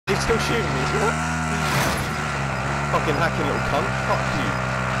still shooting me? Fucking hacking little cunt. Fuck you.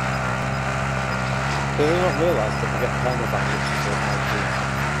 Do they not realise that they get camera bandage to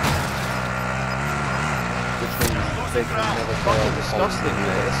which means they can never fail. Fucking disgusting,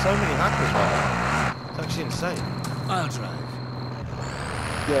 mate. There's so many hackers right now. It's actually insane. I'll drive.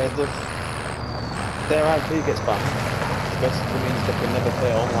 Yeah, their IP gets banned. Basically means they can never play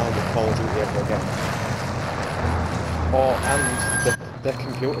online with Call of Duty ever again. And their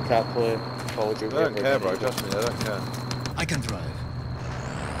computer can't play Call of Duty. They don't care, bro. Trust me, they don't care. I can drive.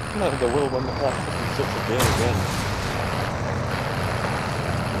 No, they will when they play fucking such a game again.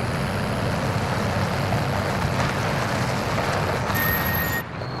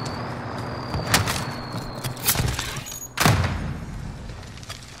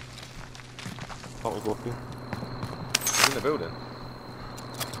 Can't we go up here? He's in the building.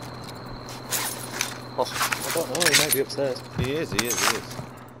 I don't know, he might be upstairs. He is.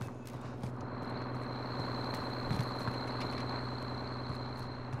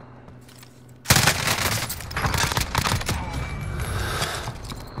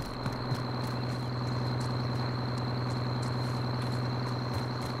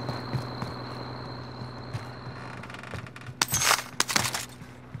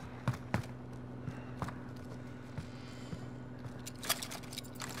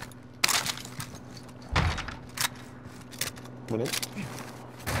 Minute.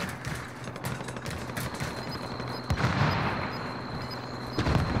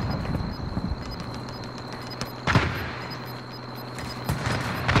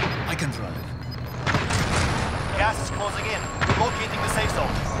 I can drive. Gas is closing in. Locating the safe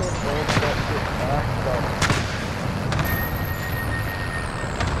zone.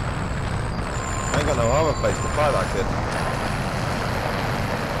 I ain't got no other place to fly that kid.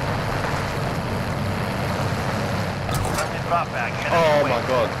 Drop back. Oh my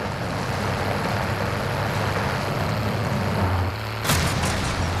god.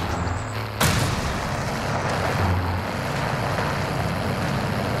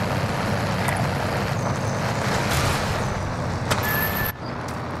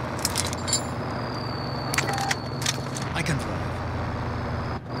 I can drive.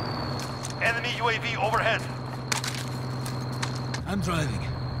 Enemy UAV overhead. I'm driving.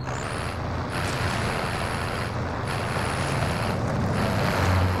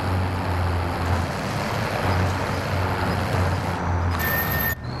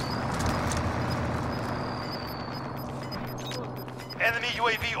 Enemy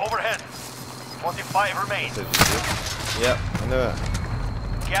UAV overhead. 25 remain. Yep, I knew it.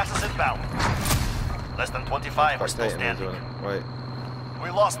 Gas is inbound. Less than 25 are still standing. Wait. We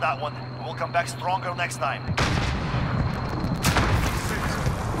lost that one. We'll come back stronger next time.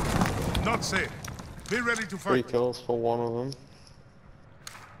 Not safe. Be ready to 3 fight. kills for one of them.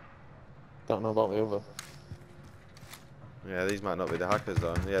 Don't know about the other. Yeah, these might not be the hackers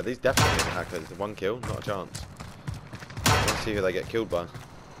though. Yeah, these definitely are the hackers. 1 kill, not a chance. Let's see who they get killed by.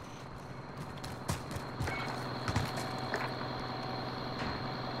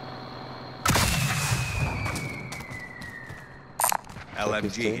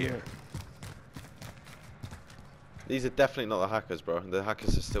 LMG here. These are definitely not the hackers, bro. The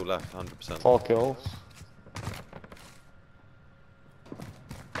hackers are still left, 100%. 4 kills.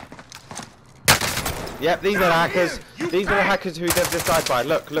 Yep, these are the hackers. These are the hackers who they've just died by.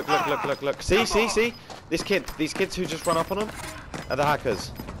 Look. See? These kids who just run up on them are the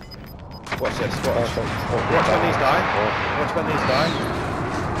hackers. Watch this, watch. Watch when these die. Watch when these die.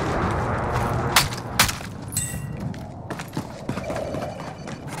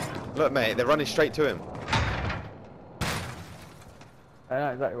 Look, mate, they're running straight to him. I know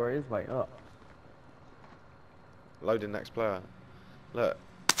exactly where he is, mate. Look. Loading next player. Look.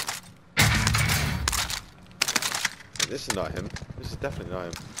 This is not him. This is definitely not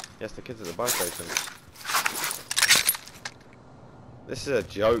him. Yes, the kids at the buy station. This is a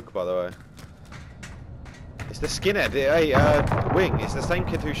joke, by the way. It's the skinhead, Wing. It's the same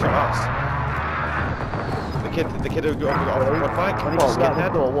kid who shot us. The kid who got off the quad bike. When he comes out this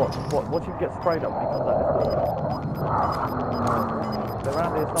door, watch him get sprayed up when he comes out this door. They're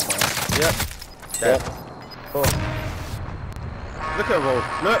around here somewhere. Yep. Dead. Oh. Look at them all.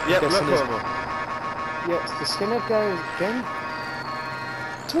 Look, yep, look at them all. Yeah, it's the skinhead guy again.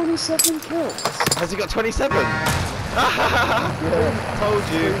 27 kills. Has he got 27? Yeah. Told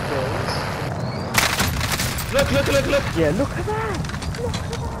you. Look. Yeah, look at that.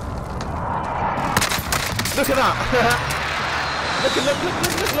 Look at that.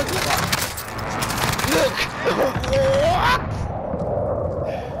 Look. What?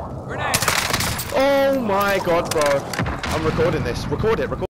 Oh my god, bro. I'm recording this. Record it.